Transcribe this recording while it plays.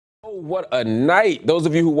What a night. Those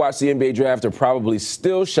of you who watched the NBA draft are probably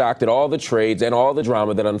still shocked at all the trades and all the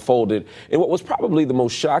drama that unfolded in what was probably the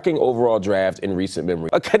most shocking overall draft in recent memory.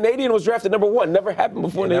 A Canadian was drafted #1. Never happened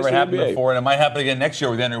before in the history of the NBA. Never happened before, and it might happen again next year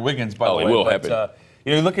with Andrew Wiggins, by the way. It will happen.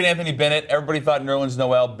 You look at Anthony Bennett. Everybody thought Nerlens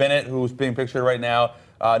Noel. Bennett, who's being pictured right now,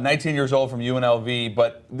 19 years old from UNLV.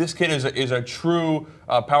 But this kid is a true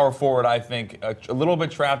power forward, I think, a little bit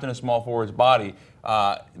trapped in a small forward's body.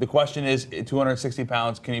 The question is, 260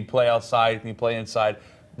 pounds, can he play outside? Can he play inside?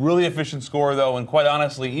 Really efficient scorer, though, and quite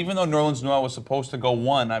honestly, even though Nerlens Noel was supposed to go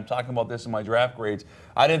 1, I'm talking about this in my draft grades,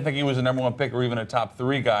 I didn't think he was a #1 pick or even a top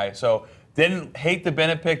 3 guy. So didn't hate the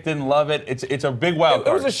Bennett pick, didn't love it. It's a big wild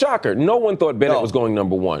card. It was a shocker. No one thought Bennett was going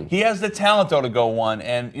 #1. He has the talent, though, to go 1.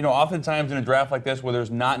 And, oftentimes in a draft like this where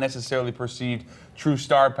there's not necessarily perceived true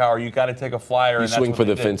star power, you got to take a flyer. You swing for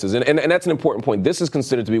the fences. And that's an important point. This is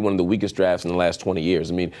considered to be one of the weakest drafts in the last 20 years.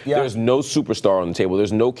 I mean, there's no superstar on the table.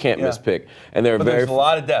 There's no can't-miss pick. And there's a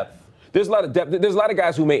lot of depth. There's a lot of depth. There's a lot of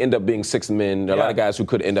guys who may end up being sixth men. There are a lot of guys who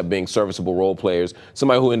could end up being serviceable role players.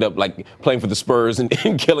 Somebody who end up like playing for the Spurs and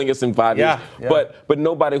killing us in 5 years. But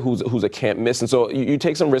nobody who's a can't miss. And so you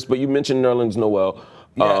take some risks. But you mentioned Nerlens Noel.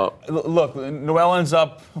 Look, Noel ends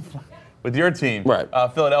up with your team,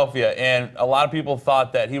 Philadelphia, and a lot of people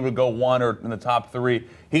thought that he would go 1 or in the top 3.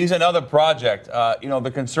 He's another project.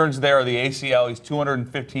 The concerns there are the ACL. He's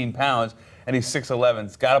 215 pounds. And he's 6'11".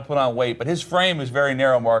 He's got to put on weight. But his frame is very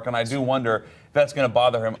narrow, Mark, and I do wonder if that's going to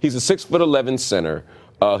bother him. He's a 6'11" center.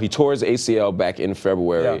 He tore his ACL back in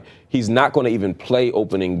February. He's not going to even play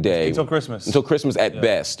opening day until Christmas. Until Christmas at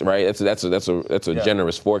best, right? That's a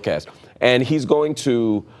generous forecast. And he's going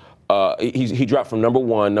to he dropped from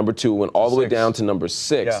 #1, #2, and all the way down to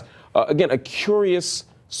 #6. Again, a curious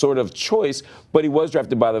sort of choice, but he was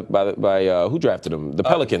drafted by who drafted him? The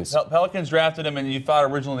Pelicans. Pelicans drafted him, and you thought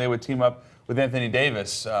originally they would team up with Anthony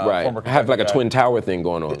Davis, former have like a Twin Tower thing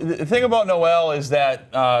going on. The thing about Noel is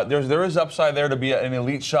that there is upside there to be an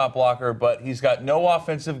elite shot blocker, but he's got no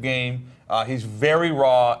offensive game. He's very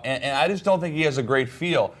raw, and I just don't think he has a great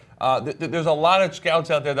feel. There's a lot of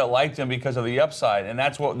scouts out there that liked him because of the upside, and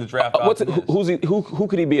that's what the draft is. Who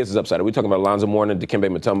could he be as his upside? Are we talking about Alonzo Mourning, Dikembe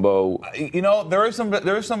Mutombo? There is some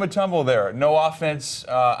Mutombo there. No offense.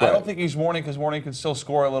 I don't think he's Mourning because Mourning can still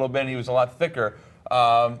score a little bit, and he was a lot thicker.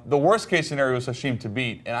 The worst case scenario is Hasheem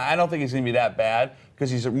Thabit, and I don't think he's going to be that bad because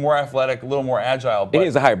he's more athletic, a little more agile. But he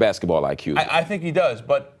has a higher basketball IQ. I think he does,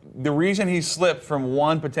 but the reason he slipped from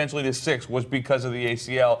 1 potentially to 6 was because of the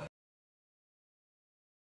ACL.